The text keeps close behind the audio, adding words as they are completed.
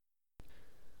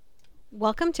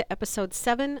Welcome to episode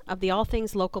 7 of the All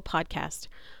Things Local podcast.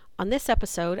 On this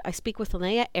episode, I speak with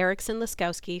Linnea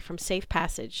Erickson-Laskowski from Safe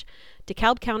Passage,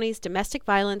 DeKalb County's Domestic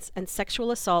Violence and Sexual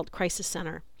Assault Crisis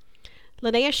Center.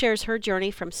 Linnea shares her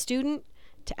journey from student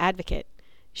to advocate.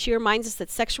 She reminds us that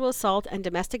sexual assault and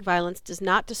domestic violence does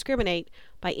not discriminate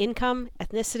by income,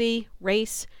 ethnicity,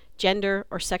 race, gender,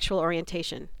 or sexual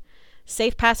orientation.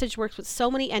 Safe Passage works with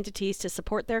so many entities to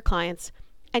support their clients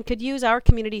and could use our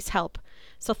community's help.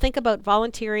 So think about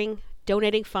volunteering,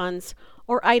 donating funds,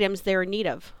 or items they're in need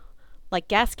of, like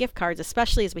gas gift cards,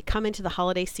 especially as we come into the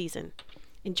holiday season.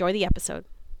 Enjoy the episode.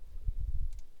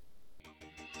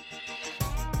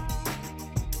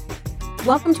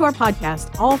 Welcome to our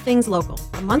podcast, All Things Local,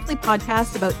 a monthly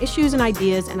podcast about issues and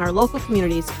ideas in our local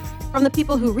communities from the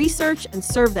people who research and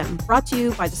serve them, brought to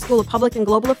you by the School of Public and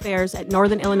Global Affairs at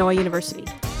Northern Illinois University.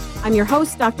 I'm your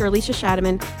host, Dr. Alicia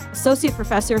Shadaman, Associate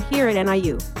Professor here at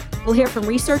NIU. We'll hear from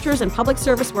researchers and public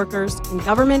service workers in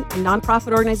government and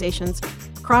nonprofit organizations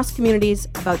across communities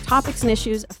about topics and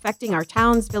issues affecting our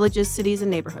towns, villages, cities, and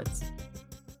neighborhoods.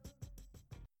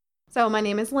 So my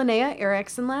name is Linnea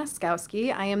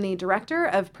Erickson-Laskowski. I am the Director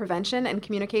of Prevention and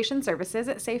Communication Services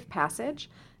at Safe Passage,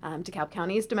 DeKalb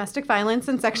County's Domestic Violence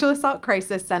and Sexual Assault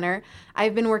Crisis Center.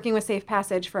 I've been working with Safe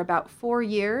Passage for about 4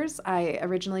 years. I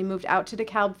originally moved out to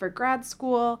DeKalb for grad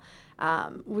school,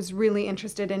 was really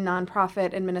interested in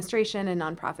nonprofit administration and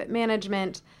nonprofit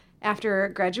management. After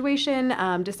graduation,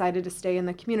 decided to stay in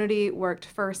the community, worked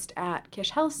first at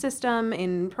Kish Health System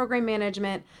in program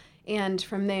management, and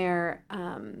from there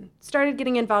started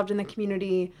getting involved in the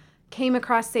community, came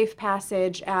across Safe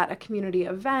Passage at a community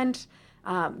event,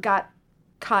 got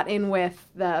caught in with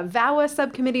the VAWA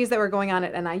subcommittees that were going on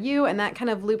at NIU, and that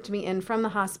kind of looped me in from the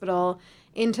hospital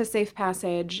into Safe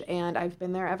Passage, and I've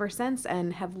been there ever since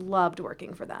and have loved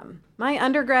working for them. My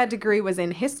undergrad degree was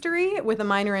in history with a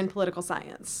minor in political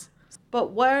science.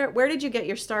 But where did you get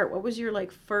your start? What was your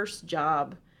first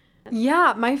job?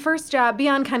 Yeah, my first job,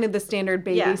 beyond kind of the standard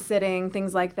babysitting,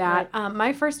 things like that, right.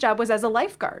 My first job was as a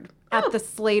lifeguard at the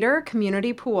Slater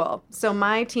Community Pool. So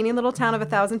my teeny little town of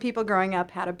 1,000 people growing up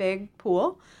had a big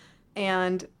pool,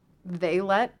 and they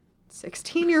let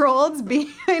 16-year-olds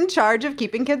be in charge of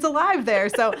keeping kids alive there.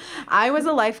 So I was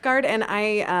a lifeguard, and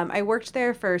I worked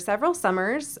there for several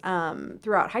summers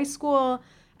throughout high school.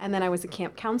 And then I was a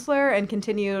camp counselor and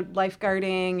continued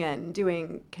lifeguarding and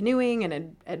doing canoeing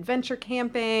and adventure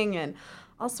camping and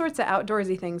all sorts of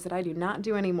outdoorsy things that I do not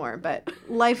do anymore. But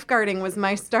lifeguarding was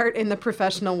my start in the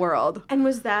professional world. And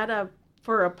was that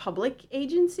for a public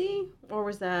agency? Or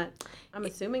was that, I'm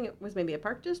assuming it was maybe a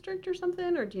park district or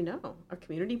something? Or do you know? A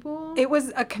community pool? It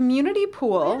was a community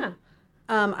pool. Yeah.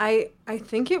 I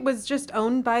think it was just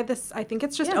owned by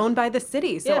owned by the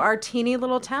city. So our teeny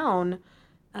little town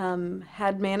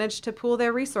had managed to pool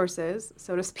their resources,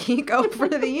 so to speak, over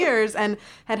the years, and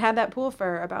had that pool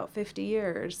for about 50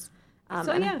 years.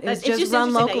 It was just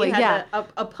run locally.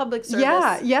 A public service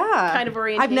kind of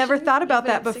orientation. I've never thought about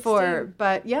that before,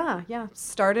 but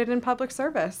started in public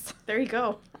service. There you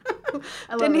go.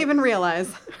 Didn't even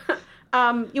realize.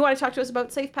 You want to talk to us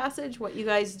about Safe Passage, what you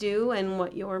guys do and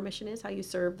what your mission is, how you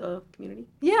serve the community?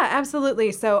 Yeah,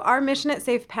 absolutely. So our mission at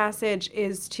Safe Passage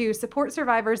is to support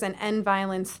survivors and end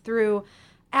violence through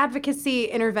advocacy,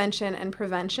 intervention, and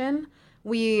prevention.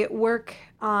 We work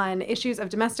on issues of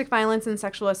domestic violence and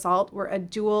sexual assault. We're a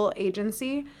dual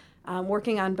agency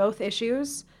working on both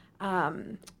issues.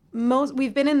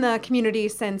 We've been in the community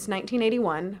since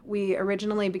 1981. We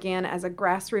originally began as a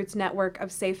grassroots network of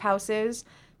safe houses,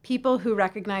 people who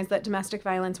recognized that domestic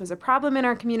violence was a problem in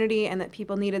our community and that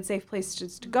people needed safe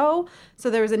places to go. So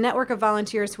there was a network of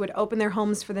volunteers who would open their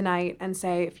homes for the night and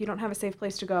say, if you don't have a safe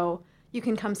place to go, you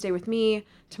can come stay with me.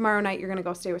 Tomorrow night, you're going to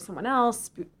go stay with someone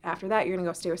else. After that, you're going to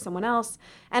go stay with someone else.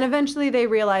 And eventually, they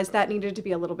realized that needed to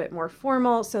be a little bit more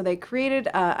formal. So they created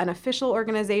an official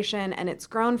organization, and it's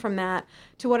grown from that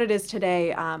to what it is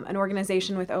today, an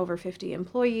organization with over 50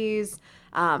 employees,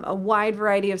 a wide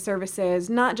variety of services,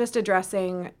 not just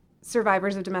addressing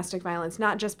survivors of domestic violence,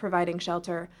 not just providing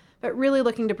shelter, but really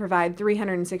looking to provide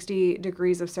 360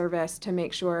 degrees of service to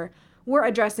make sure we're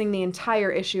addressing the entire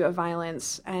issue of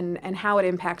violence and how it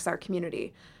impacts our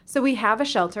community. So we have a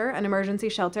shelter, an emergency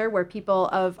shelter, where people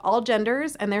of all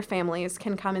genders and their families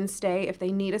can come and stay if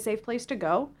they need a safe place to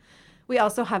go. We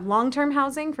also have long-term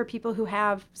housing for people who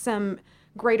have some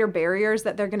greater barriers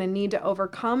that they're going to need to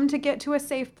overcome to get to a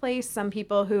safe place. Some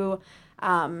people who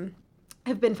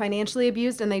have been financially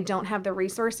abused and they don't have the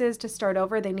resources to start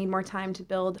over. They need more time to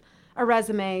build a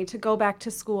resume, to go back to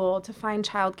school, to find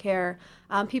childcare.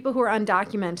 People who are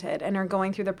undocumented and are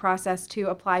going through the process to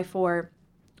apply for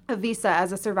a visa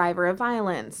as a survivor of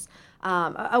violence.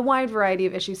 a wide variety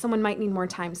of issues. Someone might need more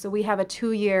time. So we have a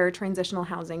 2-year transitional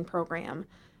housing program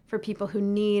for people who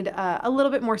need a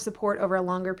little bit more support over a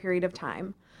longer period of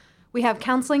time. We have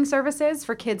counseling services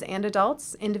for kids and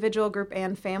adults, individual, group,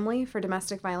 and family for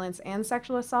domestic violence and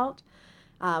sexual assault.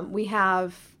 We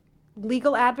have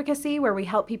legal advocacy where we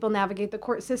help people navigate the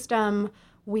court system.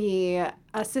 We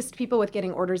assist people with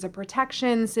getting orders of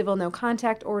protection, civil no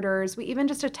contact orders. We even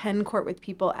just attend court with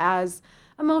people as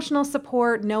emotional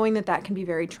support, knowing that that can be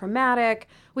very traumatic.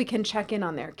 We can check in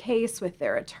on their case with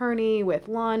their attorney, with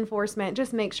law enforcement,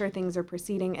 just make sure things are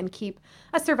proceeding and keep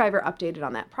a survivor updated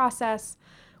on that process.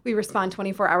 We respond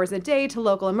 24 hours a day to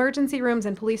local emergency rooms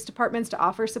and police departments to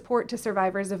offer support to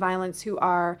survivors of violence who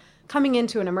are coming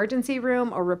into an emergency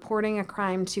room or reporting a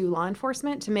crime to law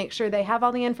enforcement to make sure they have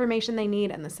all the information they need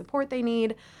and the support they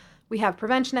need. We have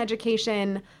prevention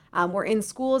education. We're in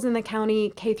schools in the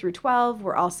county, K through 12.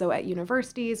 We're also at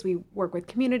universities. We work with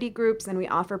community groups, and we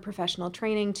offer professional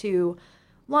training to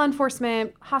law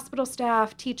enforcement, hospital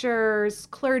staff, teachers,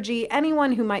 clergy,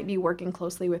 anyone who might be working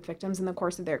closely with victims in the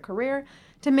course of their career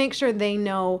to make sure they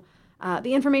know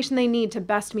the information they need to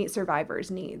best meet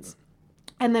survivors' needs.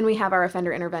 And then we have our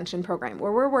offender intervention program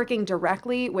where we're working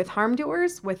directly with harm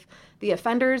doers, with the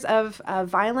offenders of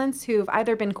violence who've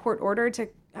either been court ordered to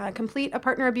complete a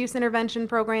partner abuse intervention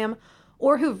program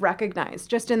or who've recognized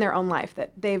just in their own life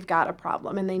that they've got a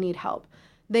problem and they need help.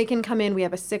 They can come in. We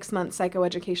have a 6-month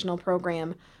psychoeducational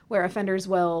program where offenders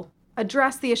will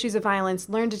address the issues of violence,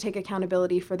 learn to take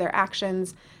accountability for their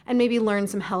actions, and maybe learn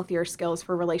some healthier skills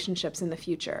for relationships in the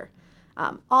future.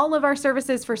 All of our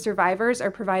services for survivors are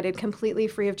provided completely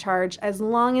free of charge as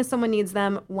long as someone needs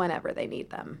them whenever they need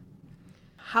them.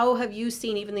 How have you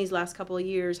seen, even these last couple of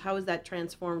years, how has that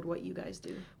transformed what you guys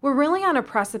do? We're really on a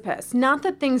precipice. Not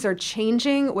that things are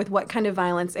changing with what kind of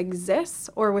violence exists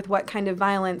or with what kind of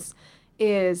violence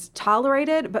is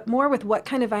tolerated, but more with what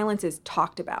kind of violence is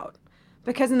talked about.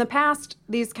 Because in the past,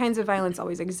 these kinds of violence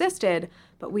always existed,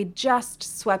 but we just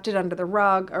swept it under the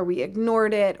rug, or we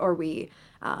ignored it, or we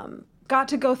got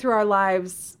to go through our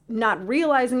lives not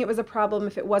realizing it was a problem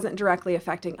if it wasn't directly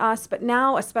affecting us. But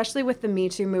now, especially with the Me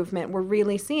Too movement, we're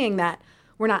really seeing that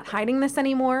we're not hiding this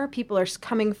anymore. People are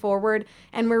coming forward,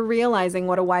 and we're realizing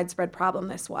what a widespread problem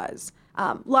this was.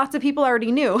 Lots of people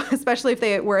already knew, especially if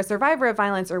they were a survivor of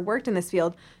violence or worked in this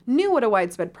field, knew what a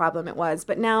widespread problem it was.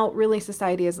 But now really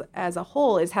society as a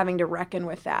whole is having to reckon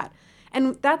with that.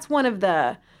 And that's one of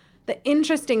the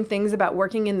interesting things about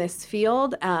working in this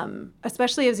field,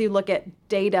 especially as you look at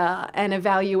data and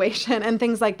evaluation and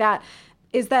things like that,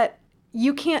 is that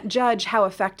you can't judge how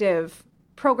effective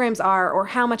programs are or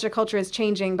how much a culture is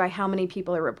changing by how many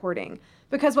people are reporting.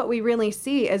 Because what we really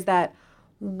see is that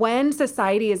when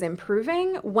society is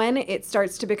improving, when it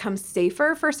starts to become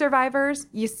safer for survivors,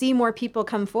 you see more people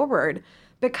come forward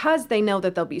because they know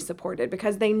that they'll be supported,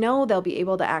 because they know they'll be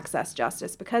able to access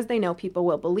justice, because they know people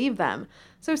will believe them.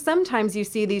 So sometimes you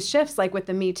see these shifts like with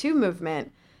the Me Too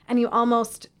movement, and it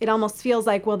almost feels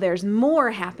like, well, there's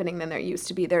more happening than there used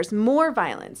to be. There's more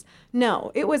violence.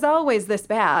 No, it was always this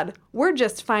bad. We're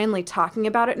just finally talking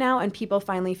about it now, and people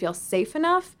finally feel safe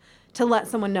enough to let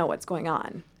someone know what's going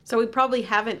on. So we probably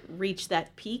haven't reached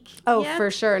that peak Oh, yet. for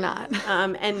sure not.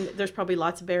 And there's probably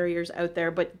lots of barriers out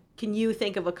there, but can you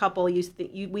think of a couple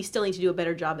we still need to do a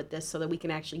better job at this so that we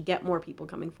can actually get more people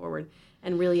coming forward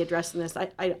and really addressing this?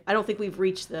 I don't think we've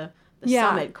reached the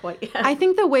summit quite yet. I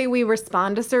think the way we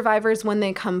respond to survivors when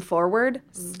they come forward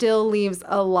still leaves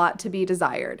a lot to be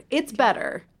desired. It's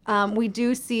better. We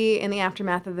do see in the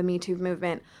aftermath of the Me Too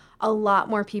movement a lot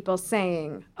more people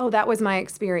saying, oh, that was my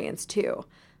experience too.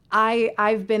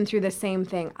 I've been through the same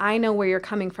thing. I know where you're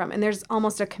coming from. And there's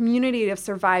almost a community of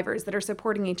survivors that are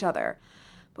supporting each other.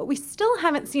 But we still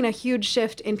haven't seen a huge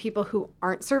shift in people who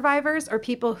aren't survivors or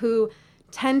people who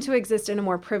tend to exist in a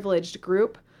more privileged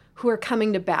group who are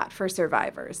coming to bat for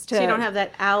survivors. So you don't have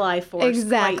that ally force.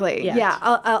 Exactly. Yeah.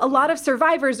 A lot of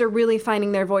survivors are really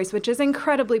finding their voice, which is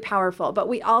incredibly powerful. But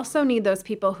we also need those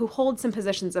people who hold some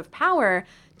positions of power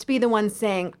to be the ones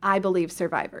saying, I believe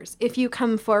survivors. If you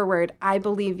come forward, I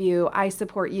believe you, I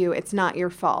support you, it's not your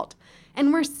fault.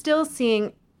 And we're still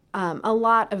seeing a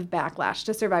lot of backlash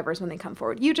to survivors when they come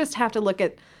forward. You just have to look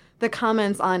at the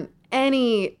comments on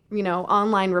any,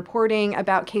 online reporting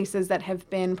about cases that have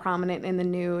been prominent in the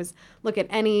news. Look at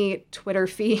any Twitter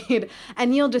feed,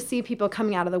 and you'll just see people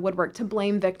coming out of the woodwork to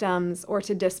blame victims or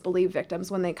to disbelieve victims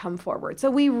when they come forward.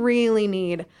 So we really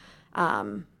need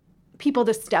people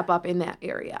to step up in that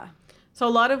area. So a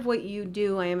lot of what you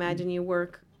do, I imagine you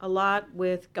work a lot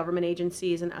with government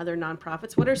agencies and other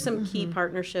nonprofits. What are some key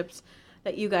partnerships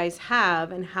that you guys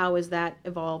have, and how has that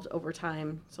evolved over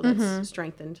time so that's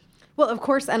strengthened? Well, of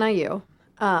course, NIU.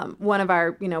 One of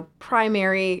our,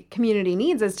 primary community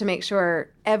needs is to make sure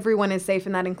everyone is safe,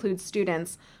 and that includes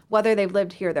students, whether they've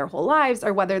lived here their whole lives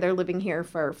or whether they're living here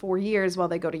for 4 years while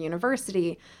they go to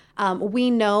university.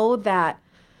 We know that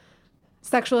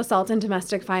sexual assault and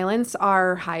domestic violence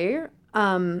are higher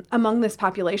among this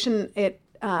population.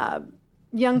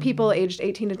 Young people aged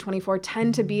 18 to 24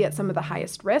 tend to be at some of the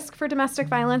highest risk for domestic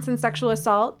violence and sexual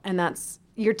assault, and that's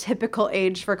your typical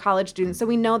age for college students. So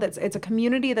we know that it's a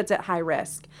community that's at high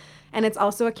risk, and it's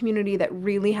also a community that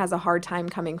really has a hard time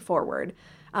coming forward.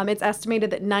 It's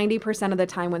estimated that 90% of the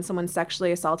time when someone's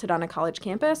sexually assaulted on a college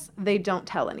campus, they don't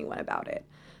tell anyone about it.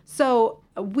 So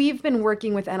we've been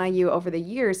working with NIU over the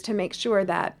years to make sure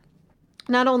that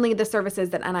not only the services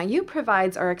that NIU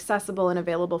provides are accessible and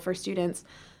available for students,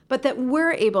 but that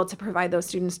we're able to provide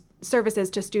those services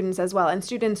to students as well. And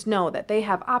students know that they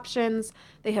have options,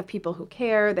 they have people who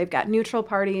care, they've got neutral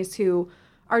parties who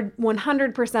are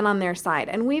 100% on their side.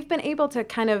 And we've been able to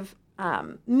kind of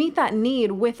meet that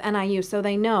need with NIU so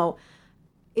they know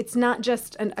it's not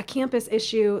just a campus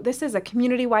issue, this is a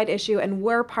community-wide issue, and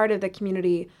we're part of the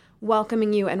community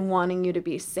welcoming you and wanting you to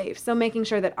be safe. So making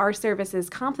sure that our services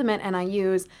complement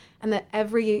NIU's and that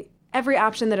every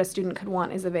option that a student could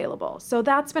want is available. So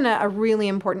that's been a really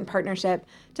important partnership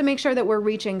to make sure that we're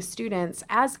reaching students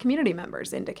as community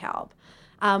members in DeKalb.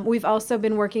 We've also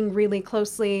been working really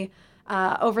closely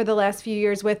over the last few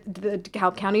years with the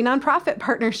DeKalb County Nonprofit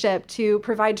Partnership to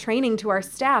provide training to our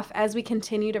staff as we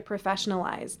continue to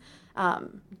professionalize.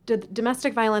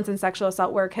 Domestic violence and sexual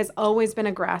assault work has always been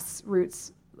a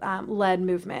grassroots led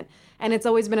movement, and it's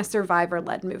always been a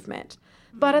survivor-led movement.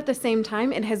 But at the same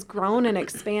time, it has grown and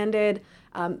expanded.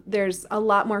 There's a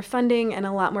lot more funding and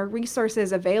a lot more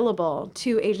resources available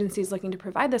to agencies looking to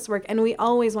provide this work, and we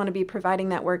always want to be providing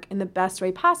that work in the best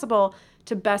way possible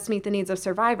to best meet the needs of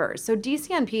survivors. So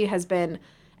DCNP has been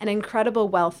an incredible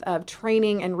wealth of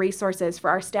training and resources for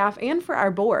our staff and for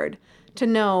our board to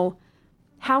know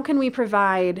how can we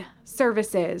provide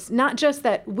services, not just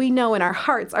that we know in our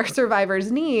hearts our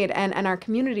survivors need and our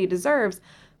community deserves,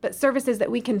 but services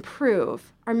that we can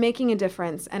prove are making a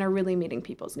difference and are really meeting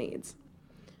people's needs.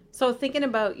 So thinking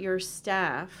about your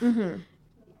staff,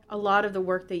 a lot of the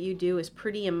work that you do is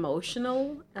pretty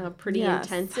emotional, pretty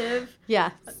intensive.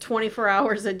 Yeah. 24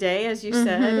 hours a day, as you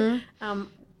said.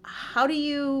 How do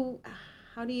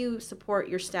you support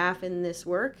your staff in this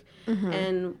work?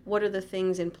 And what are the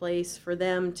things in place for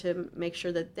them to make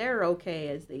sure that they're okay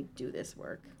as they do this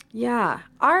work? Yeah.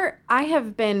 I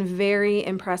have been very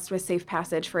impressed with Safe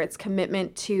Passage for its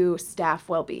commitment to staff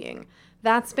well-being.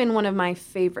 That's been one of my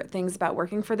favorite things about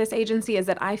working for this agency is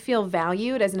that I feel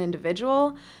valued as an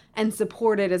individual and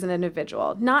supported as an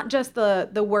individual. Not just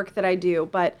the work that I do,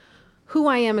 but who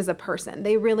I am as a person.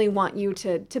 They really want you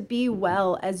to be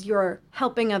well as you're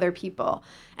helping other people.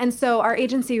 And so our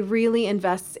agency really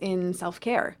invests in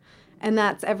self-care. And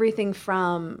that's everything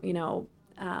from,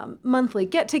 monthly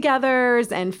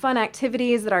get-togethers and fun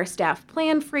activities that our staff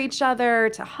plan for each other,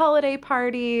 to holiday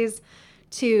parties,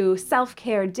 to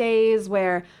self-care days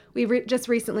where we just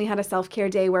recently had a self-care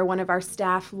day where one of our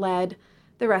staff led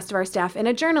the rest of our staff in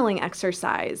a journaling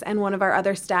exercise, and one of our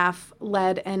other staff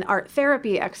led an art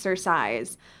therapy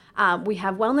exercise. We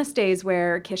have wellness days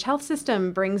where Kish Health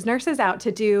System brings nurses out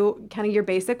to do kind of your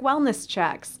basic wellness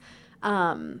checks.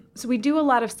 So we do a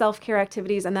lot of self-care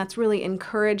activities, and that's really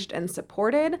encouraged and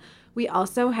supported. We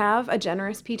also have a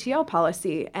generous PTO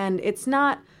policy, and it's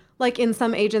not like in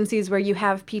some agencies where you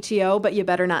have PTO, but you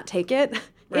better not take it.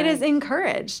 Right. It is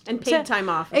encouraged. And paid time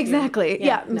off. Exactly.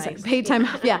 Yeah. Nice. Paid time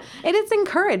off. Yeah. It is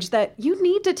encouraged that you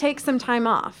need to take some time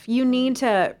off. You need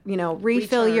to,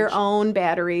 refill your own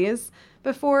batteries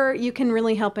before you can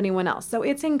really help anyone else. So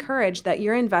it's encouraged that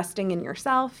you're investing in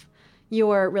yourself,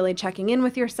 you're really checking in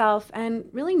with yourself, and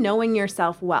really knowing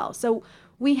yourself well. So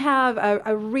we have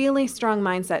a really strong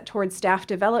mindset towards staff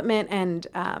development and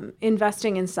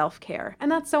investing in self-care. And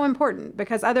that's so important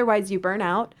because otherwise you burn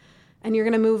out and you're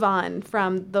going to move on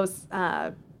from those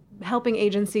helping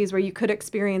agencies where you could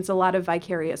experience a lot of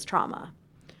vicarious trauma.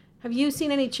 Have you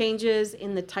seen any changes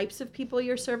in the types of people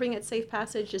you're serving at Safe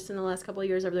Passage just in the last couple of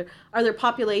years? Are there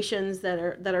populations that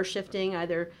are shifting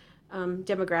either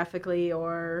demographically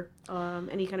or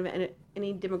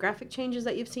any demographic changes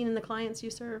that you've seen in the clients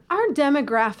you serve? Our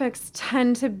demographics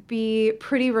tend to be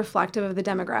pretty reflective of the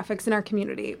demographics in our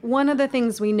community. One of the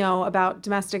things we know about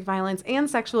domestic violence and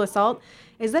sexual assault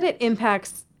is that it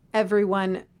impacts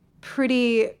everyone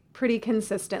pretty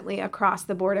consistently across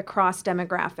the board, across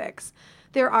demographics.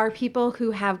 There are people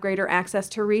who have greater access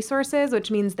to resources,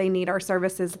 which means they need our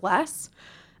services less.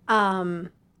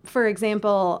 For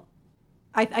example,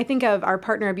 I think of our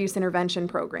partner abuse intervention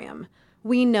program.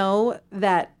 We know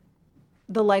that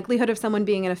the likelihood of someone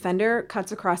being an offender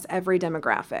cuts across every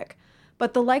demographic.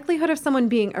 But the likelihood of someone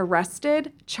being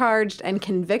arrested, charged, and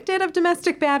convicted of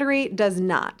domestic battery does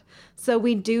not. So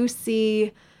we do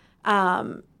see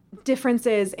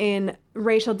differences in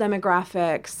racial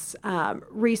demographics,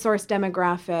 resource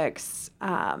demographics,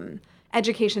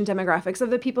 education demographics of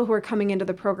the people who are coming into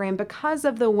the program because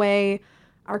of the way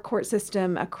our court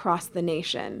system across the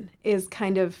nation is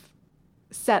kind of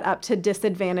set up to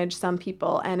disadvantage some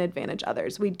people and advantage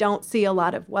others. We don't see a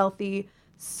lot of wealthy,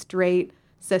 straight,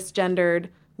 cisgendered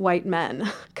white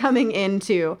men coming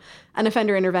into an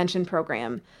offender intervention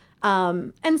program.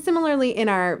 And similarly, in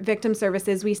our victim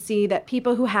services, we see that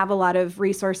people who have a lot of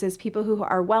resources, people who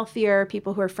are wealthier,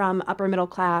 people who are from upper middle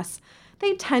class,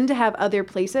 they tend to have other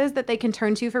places that they can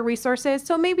turn to for resources.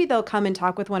 So maybe they'll come and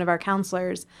talk with one of our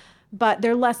counselors, but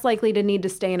they're less likely to need to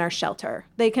stay in our shelter.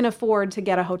 They can afford to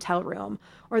get a hotel room,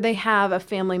 or they have a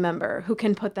family member who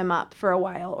can put them up for a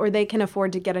while, or they can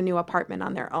afford to get a new apartment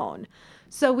on their own.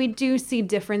 So we do see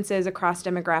differences across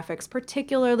demographics,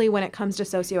 particularly when it comes to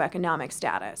socioeconomic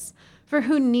status, for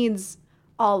who needs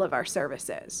all of our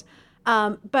services.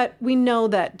 But we know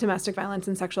that domestic violence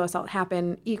and sexual assault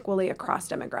happen equally across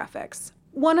demographics.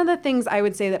 One of the things I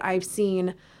would say that I've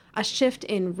seen a shift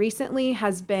in recently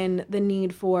has been the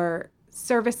need for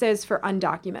services for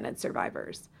undocumented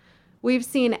survivors. We've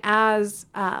seen as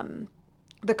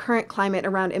the current climate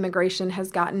around immigration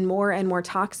has gotten more and more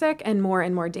toxic and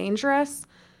more dangerous,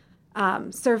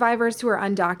 survivors who are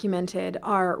undocumented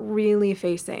are really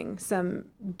facing some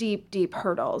deep, deep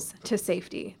hurdles to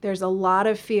safety. There's a lot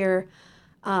of fear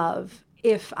of,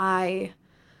 if I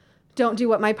don't do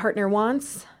what my partner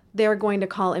wants, they're going to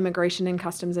call Immigration and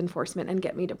Customs Enforcement and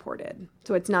get me deported.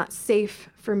 So it's not safe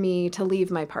for me to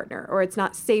leave my partner, or it's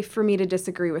not safe for me to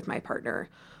disagree with my partner.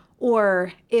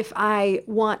 Or if I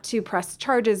want to press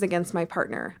charges against my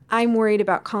partner, I'm worried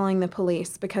about calling the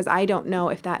police because I don't know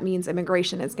if that means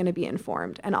immigration is going to be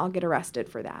informed and I'll get arrested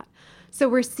for that. So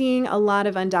we're seeing a lot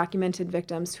of undocumented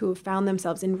victims who have found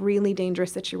themselves in really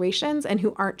dangerous situations and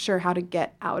who aren't sure how to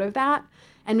get out of that,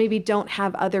 and maybe don't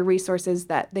have other resources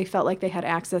that they felt like they had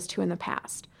access to in the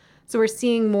past. So we're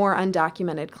seeing more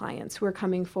undocumented clients who are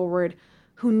coming forward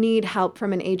who need help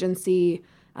from an agency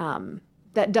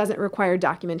that doesn't require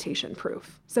documentation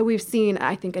proof. So we've seen,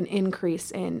 I think, an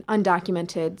increase in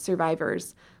undocumented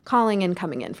survivors calling and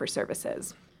coming in for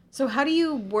services. So how do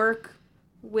you work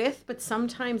with, but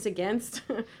sometimes against,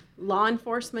 law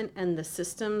enforcement and the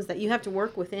systems that you have to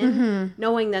work within,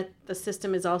 knowing that the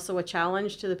system is also a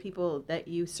challenge to the people that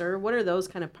you serve? What are those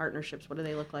kind of partnerships? What do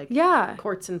they look like? Yeah.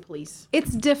 Courts and police.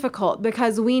 It's difficult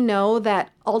because we know that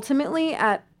ultimately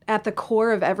at the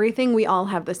core of everything, we all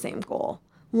have the same goal.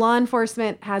 Law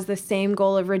enforcement has the same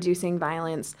goal of reducing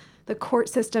violence. The court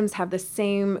systems have the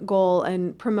same goal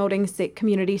in promoting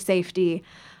community safety.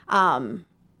 But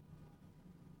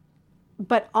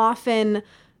often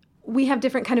we have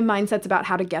different kind of mindsets about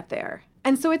how to get there.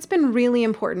 And so it's been really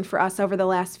important for us over the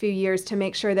last few years to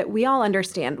make sure that we all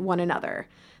understand one another,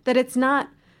 that it's not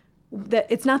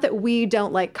that we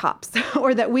don't like cops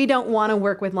or that we don't want to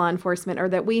work with law enforcement or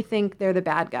that we think they're the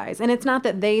bad guys. And it's not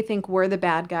that they think we're the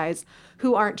bad guys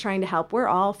who aren't trying to help. We're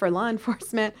all for law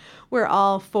enforcement. We're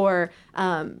all for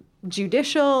the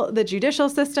judicial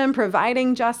system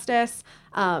providing justice.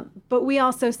 But we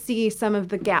also see some of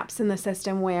the gaps in the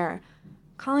system where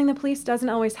calling the police doesn't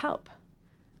always help,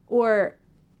 or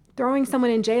throwing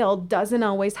someone in jail doesn't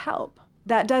always help.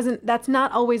 That's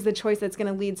not always the choice that's going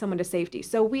to lead someone to safety.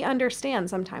 So we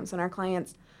understand sometimes when our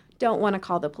clients don't want to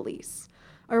call the police,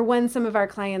 or when some of our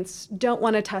clients don't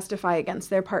want to testify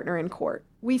against their partner in court.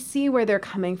 We see where they're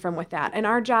coming from with that. And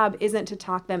our job isn't to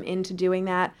talk them into doing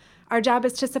that. Our job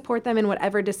is to support them in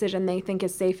whatever decision they think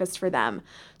is safest for them.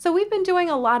 So we've been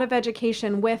doing a lot of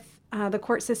education with the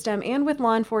court system and with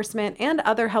law enforcement and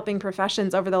other helping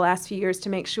professions over the last few years to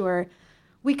make sure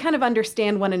we kind of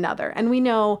understand one another. And we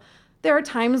know there are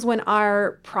times when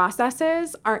our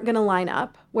processes aren't going to line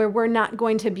up, where we're not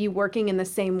going to be working in the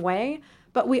same way,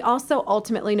 but we also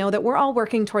ultimately know that we're all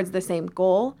working towards the same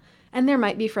goal, and there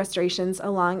might be frustrations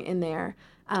along in there,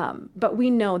 but we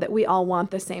know that we all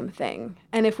want the same thing.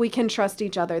 And if we can trust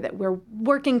each other that we're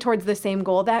working towards the same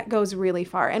goal, that goes really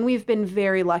far. And we've been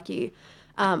very lucky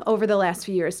over the last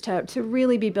few years to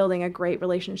really be building a great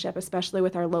relationship, especially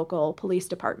with our local police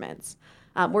departments.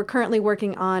 We're currently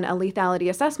working on a lethality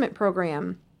assessment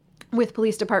program with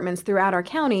police departments throughout our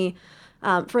county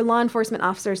for law enforcement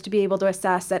officers to be able to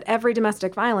assess at every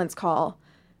domestic violence call,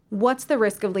 what's the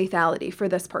risk of lethality for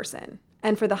this person?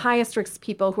 And for the highest risk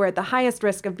people who are at the highest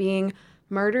risk of being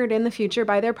murdered in the future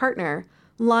by their partner,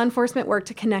 law enforcement work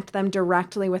to connect them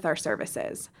directly with our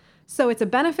services. So it's a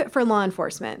benefit for law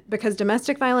enforcement because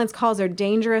domestic violence calls are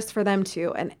dangerous for them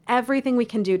too, and everything we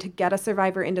can do to get a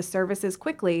survivor into services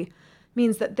quickly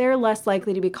means that they're less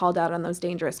likely to be called out on those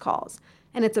dangerous calls.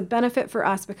 And it's a benefit for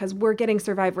us because we're getting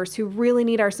survivors who really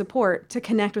need our support to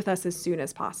connect with us as soon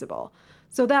as possible.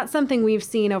 So that's something we've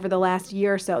seen over the last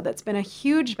year or so that's been a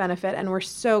huge benefit, and we're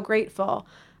so grateful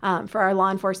for our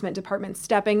law enforcement department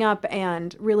stepping up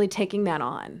and really taking that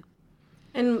on.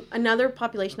 And another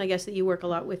population, I guess, that you work a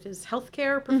lot with is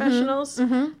healthcare professionals.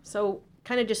 Mm-hmm. So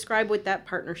kind of describe what that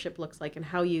partnership looks like and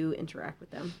how you interact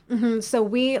with them. Mm-hmm. So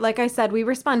we, like I said, we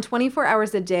respond 24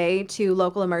 hours a day to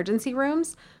local emergency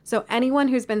rooms. So anyone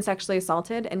who's been sexually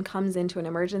assaulted and comes into an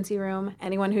emergency room,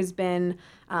 anyone who's been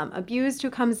abused who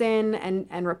comes in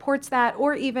and reports that,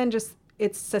 or even just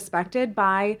it's suspected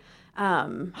by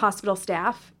hospital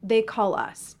staff, they call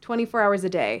us 24 hours a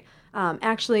day.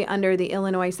 Actually, under the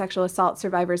Illinois Sexual Assault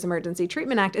Survivors Emergency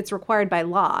Treatment Act, it's required by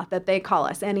law that they call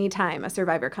us anytime a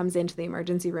survivor comes into the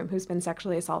emergency room who's been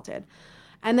sexually assaulted.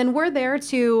 And then we're there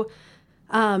to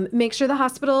make sure the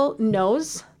hospital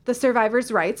knows the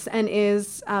survivor's rights and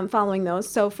is following those.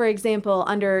 So, for example,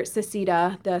 under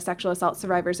SACETA, the Sexual Assault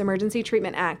Survivors Emergency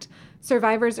Treatment Act,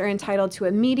 survivors are entitled to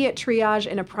immediate triage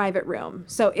in a private room.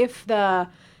 So if the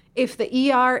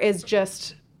ER is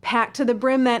just packed to the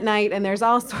brim that night and there's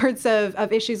all sorts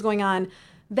of issues going on,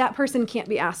 that person can't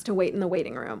be asked to wait in the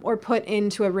waiting room or put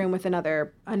into a room with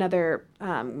another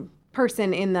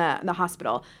person in the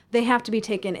hospital. They have to be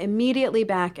taken immediately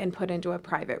back and put into a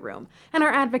private room. And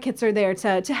our advocates are there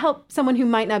to help someone who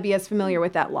might not be as familiar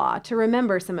with that law to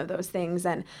remember some of those things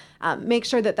and make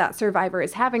sure that survivor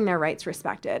is having their rights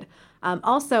respected.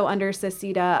 Also, under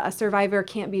SACETA, a survivor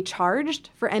can't be charged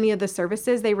for any of the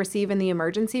services they receive in the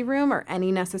emergency room or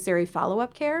any necessary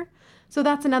follow-up care. So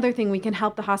that's another thing we can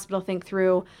help the hospital think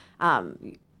through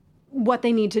what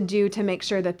they need to do to make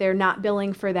sure that they're not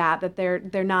billing for that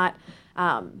they're not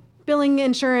billing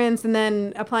insurance and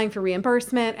then applying for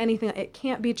reimbursement, anything. It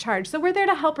can't be charged. So we're there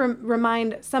to help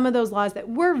remind some of those laws that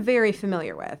we're very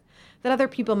familiar with, that other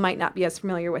people might not be as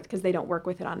familiar with because they don't work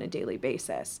with it on a daily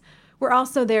basis. We're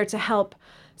also there to help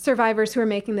survivors who are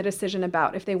making the decision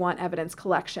about if they want evidence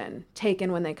collection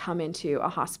taken when they come into a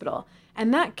hospital.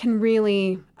 And that can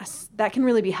really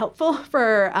be helpful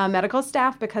for medical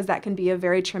staff because that can be a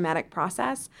very traumatic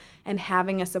process. And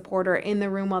having a supporter in the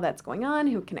room while that's going on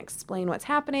who can explain what's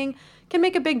happening can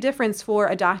make a big difference for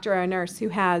a doctor or a nurse who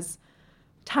has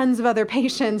tons of other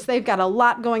patients. They've got a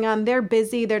lot going on. They're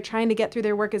busy. They're trying to get through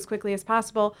their work as quickly as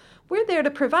possible. We're there to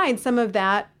provide some of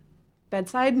that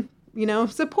bedside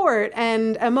support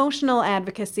and emotional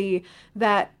advocacy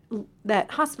that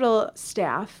hospital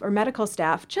staff or medical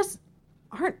staff just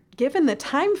aren't given the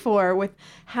time for with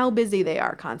how busy they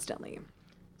are constantly.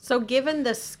 So given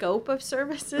the scope of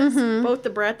services, both the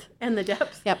breadth and the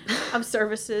depth of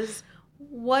services,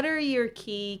 what are your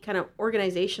key kind of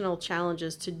organizational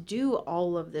challenges to do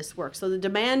all of this work? So the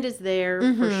demand is there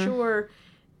for sure,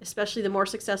 especially the more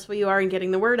successful you are in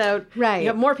getting the word out. Right. You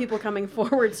have more people coming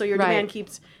forward, so your demand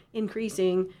keeps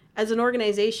increasing. As an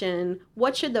organization,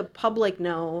 what should the public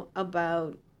know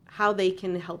about how they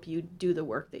can help you do the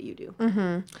work that you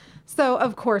do? So,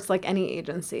 of course, like any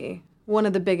agency, one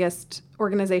of the biggest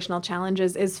organizational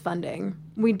challenges is funding.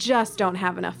 We just don't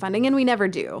have enough funding, and we never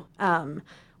do.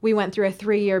 We went through a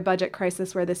 3-year budget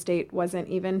crisis where the state wasn't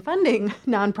even funding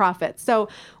nonprofits. So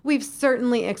we've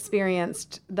certainly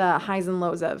experienced the highs and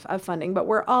lows of funding, but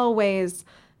we're always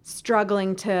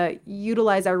struggling to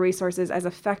utilize our resources as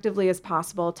effectively as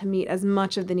possible to meet as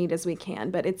much of the need as we can.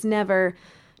 But it's never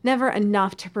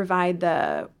enough to provide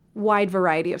the wide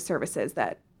variety of services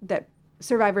that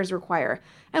survivors require.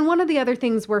 And one of the other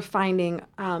things we're finding,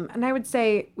 and I would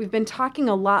say we've been talking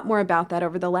a lot more about that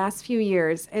over the last few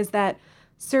years, is that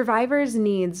survivors'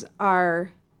 needs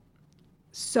are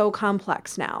so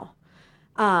complex now.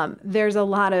 There's a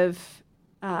lot of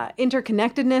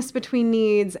interconnectedness between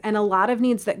needs and a lot of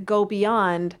needs that go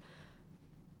beyond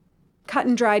cut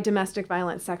and dry domestic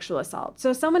violence, sexual assault.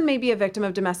 So someone may be a victim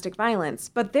of domestic violence,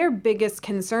 but their biggest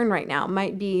concern right now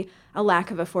might be a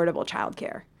lack of affordable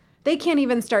childcare. They can't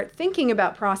even start thinking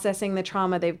about processing the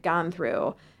trauma they've gone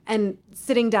through and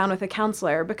sitting down with a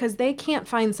counselor because they can't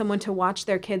find someone to watch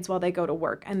their kids while they go to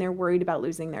work and they're worried about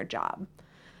losing their job.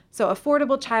 So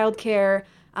affordable childcare,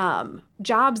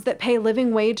 jobs that pay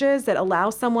living wages that allow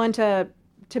someone to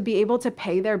to be able to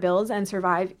pay their bills and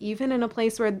survive, even in a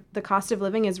place where the cost of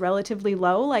living is relatively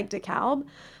low, like DeKalb.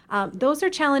 Those are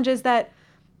challenges that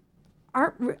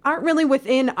aren't really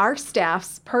within our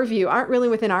staff's purview, aren't really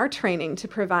within our training to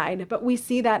provide, but we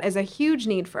see that as a huge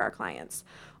need for our clients.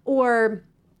 Or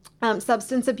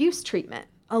substance abuse treatment.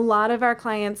 A lot of our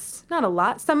clients, not a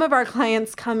lot, some of our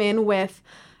clients come in with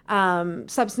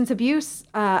substance abuse,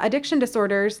 addiction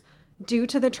disorders due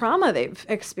to the trauma they've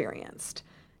experienced.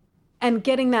 And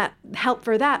getting that help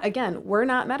for that, again, we're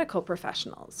not medical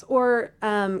professionals. Or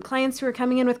clients who are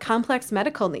coming in with complex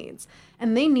medical needs,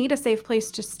 and they need a safe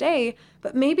place to stay,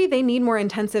 but maybe they need more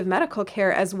intensive medical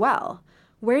care as well.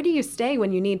 Where do you stay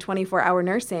when you need 24-hour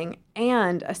nursing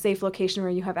and a safe location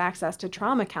where you have access to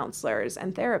trauma counselors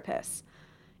and therapists?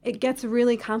 It gets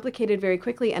really complicated very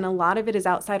quickly, and a lot of it is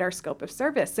outside our scope of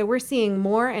service. So we're seeing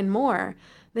more and more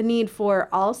the need for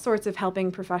all sorts of helping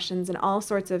professions and all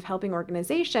sorts of helping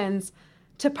organizations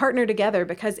to partner together,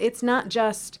 because it's not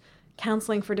just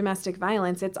counseling for domestic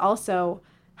violence. It's also,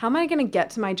 how am I going to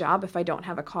get to my job if I don't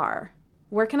have a car?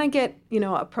 Where can I get,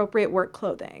 appropriate work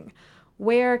clothing?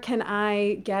 Where can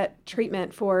I get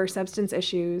treatment for substance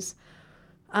issues?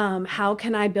 How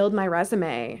can I build my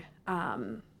resume?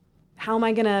 How am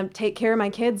I going to take care of my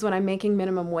kids when I'm making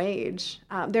minimum wage?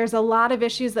 There's a lot of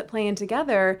issues that play in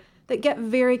together that get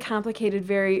very complicated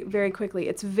very, very quickly.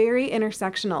 It's very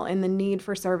intersectional in the need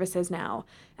for services now.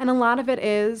 And a lot of it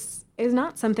is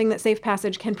not something that Safe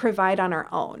Passage can provide on our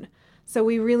own. So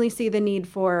we really see the need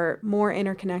for more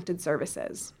interconnected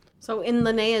services. So in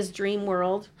Linnea's dream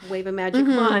world, wave a magic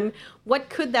wand, what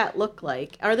could that look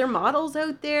like? Are there models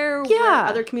out there where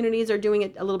other communities are doing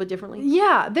it a little bit differently?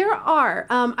 Yeah, there are.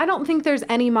 I don't think there's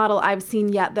any model I've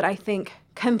seen yet that I think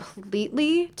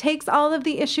completely takes all of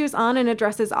the issues on and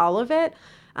addresses all of it.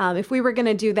 If we were going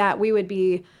to do that, we would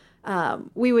be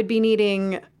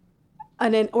needing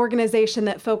an organization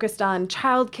that focused on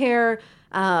childcare,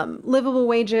 livable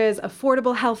wages,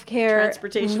 affordable health care,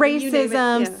 transportation,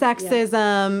 racism,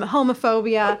 sexism,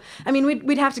 homophobia. I mean,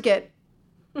 we'd have to get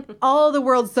all the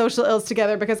world's social ills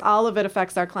together because all of it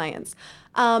affects our clients.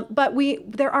 But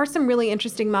there are some really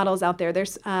interesting models out there.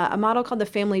 There's a model called the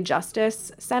Family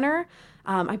Justice Center.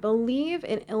 I believe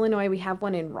in Illinois we have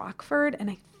one in Rockford, and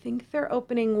I think they're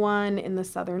opening one in the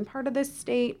southern part of this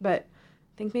state, but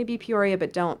I think maybe Peoria,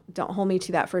 but don't hold me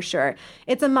to that for sure.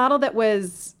 It's a model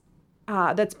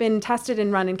that's been tested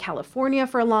and run in California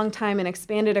for a long time and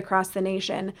expanded across the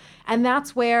nation. And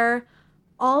that's where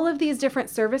all of these different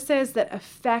services that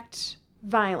affect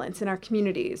violence in our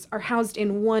communities are housed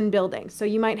in one building. So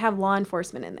you might have law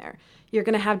enforcement in there. You're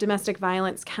going to have domestic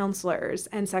violence counselors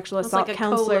and sexual assault like a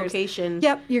counselors. Co-location.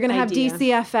 Yep. You're going to have idea.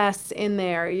 DCFS in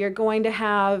there. You're going to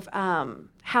have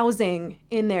housing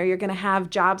in there. You're going to have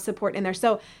job support in there.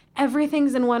 So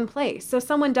everything's in one place. So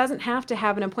someone doesn't have to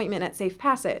have an appointment at Safe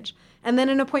Passage, and then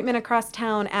an appointment across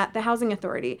town at the Housing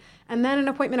Authority, and then an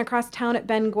appointment across town at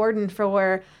Ben Gordon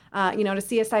for, to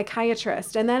see a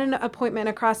psychiatrist, and then an appointment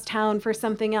across town for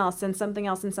something else and something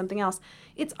else and something else.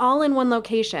 It's all in one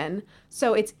location,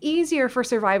 so it's easier for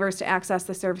survivors to access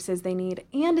the services they need,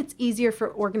 and it's easier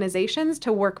for organizations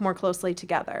to work more closely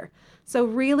together. So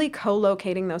really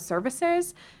co-locating those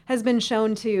services has been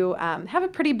shown to have a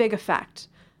pretty big effect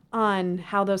on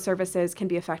how those services can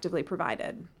be effectively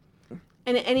provided.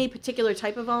 And any particular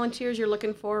type of volunteers you're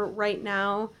looking for right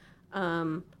now?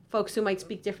 Folks who might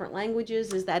speak different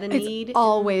languages, is that a need? It's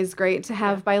always great to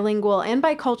have bilingual and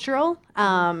bicultural,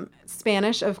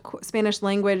 Spanish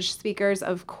language speakers,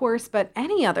 of course, but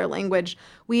any other language.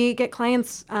 We get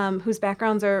clients whose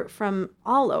backgrounds are from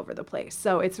all over the place.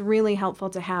 So it's really helpful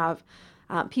to have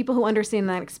people who understand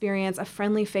that experience, a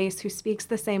friendly face who speaks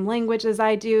the same language as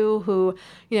I do, who,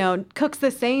 cooks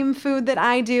the same food that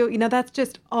I do. That's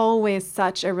just always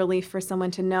such a relief for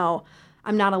someone to know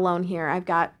I'm not alone here. I've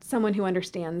got someone who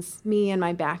understands me and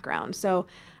my background. So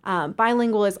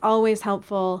bilingual is always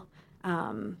helpful.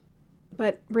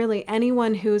 But really,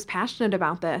 anyone who's passionate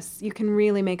about this, you can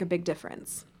really make a big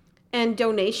difference. And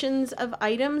donations of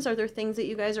items, are there things that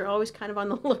you guys are always kind of on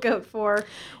the lookout for?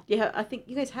 Yeah, I think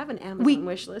you guys have an Amazon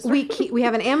wish list, right? We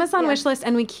have an Amazon wish list,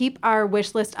 and we keep our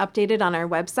wish list updated on our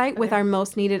website with our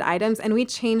most needed items, and we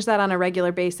change that on a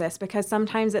regular basis because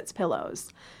sometimes it's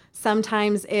pillows,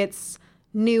 sometimes it's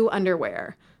new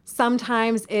underwear,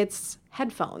 sometimes it's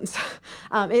headphones.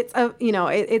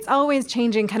 It's always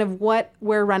changing kind of what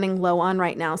we're running low on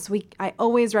right now. So I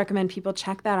always recommend people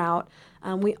check that out.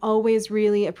 We always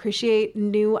really appreciate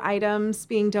new items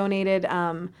being donated.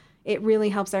 It really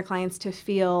helps our clients to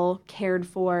feel cared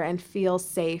for and feel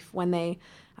safe when they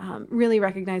really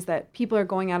recognize that people are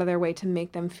going out of their way to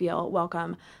make them feel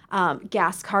welcome.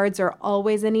 Gas cards are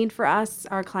always a need for us.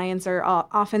 Our clients are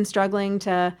often struggling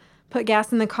to put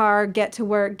gas in the car, get to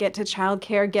work, get to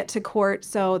childcare, get to court.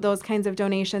 So those kinds of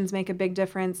donations make a big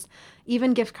difference.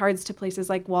 Even gift cards to places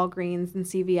like Walgreens and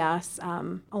CVS.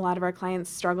 A lot of our clients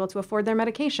struggle to afford their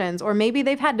medications, or maybe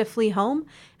they've had to flee home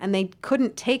and they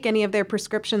couldn't take any of their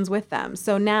prescriptions with them.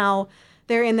 So now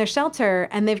they're in their shelter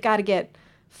and they've got to get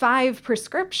 5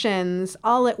 prescriptions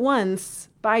all at once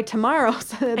by tomorrow,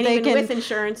 so that and they even can. With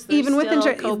insurance,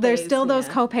 There's still those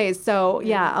copays. So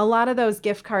a lot of those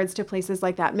gift cards to places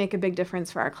like that make a big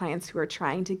difference for our clients who are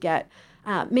trying to get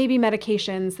maybe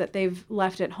medications that they've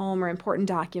left at home or important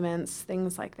documents,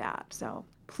 things like that. So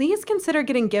please consider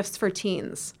getting gifts for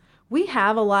teens. We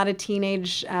have a lot of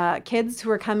teenage kids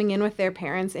who are coming in with their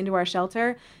parents into our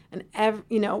shelter. And,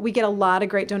 we get a lot of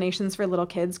great donations for little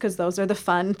kids because those are the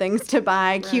fun things to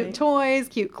buy, cute toys,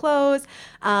 cute clothes,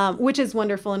 which is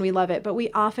wonderful and we love it. But we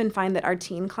often find that our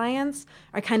teen clients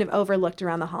are kind of overlooked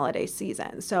around the holiday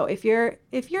season. So if you're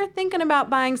thinking about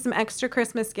buying some extra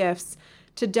Christmas gifts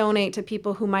to donate to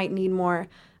people who might need more,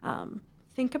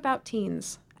 think about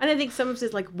teens. And I think sometimes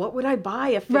it's like, what would I buy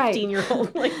a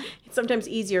 15-year-old? Like, it's sometimes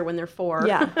easier when they're 4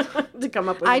 to come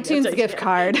up with iTunes gift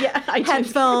card,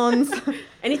 headphones,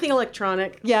 anything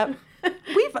electronic. Yep.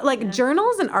 We've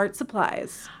journals and art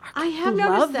supplies. I have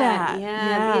noticed that.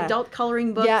 Yeah, the adult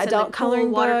coloring books. Yeah, adult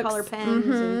coloring books. Watercolor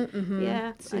pens.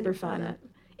 Yeah, super fun.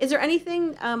 Is there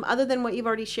anything other than what you've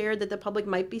already shared that the public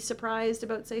might be surprised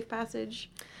about Safe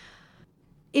Passage?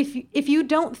 If you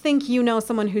don't think you know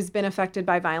someone who's been affected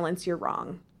by violence, you're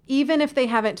wrong. Even if they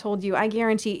haven't told you, I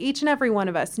guarantee each and every one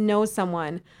of us knows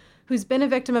someone who's been a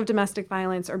victim of domestic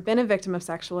violence or been a victim of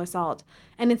sexual assault.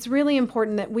 And it's really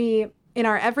important that we, in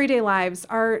our everyday lives,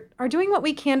 are doing what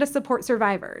we can to support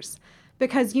survivors.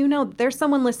 Because there's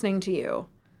someone listening to you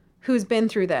who's been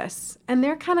through this, and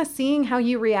they're kind of seeing how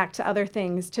you react to other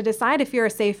things to decide if you're a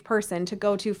safe person to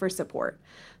go to for support.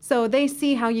 So they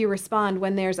see how you respond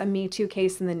when there's a Me Too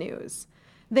case in the news.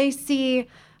 They see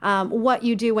what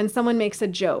you do when someone makes a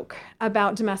joke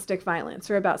about domestic violence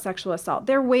or about sexual assault.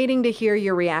 They're waiting to hear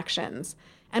your reactions.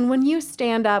 And when you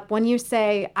stand up, when you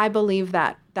say, I believe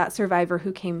that survivor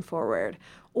who came forward,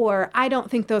 or I don't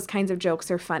think those kinds of jokes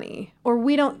are funny, or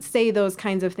we don't say those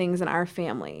kinds of things in our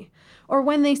family, or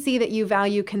when they see that you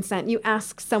value consent, you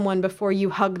ask someone before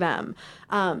you hug them.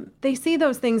 They see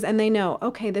those things and they know,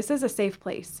 okay, this is a safe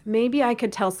place. Maybe I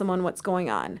could tell someone what's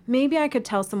going on. Maybe I could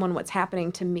tell someone what's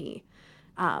happening to me.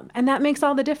 And that makes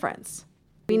all the difference.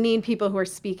 We need people who are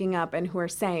speaking up and who are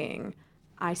saying,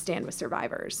 I stand with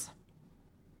survivors.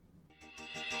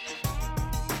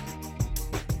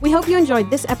 We hope you enjoyed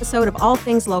this episode of All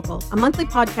Things Local, a monthly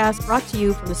podcast brought to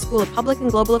you from the School of Public and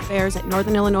Global Affairs at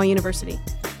Northern Illinois University.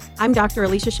 I'm Dr.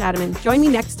 Alicia Shadaman. Join me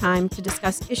next time to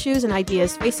discuss issues and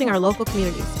ideas facing our local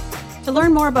communities. To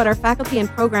learn more about our faculty and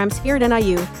programs here at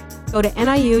NIU, go to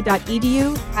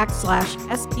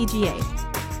niu.edu/SPGA.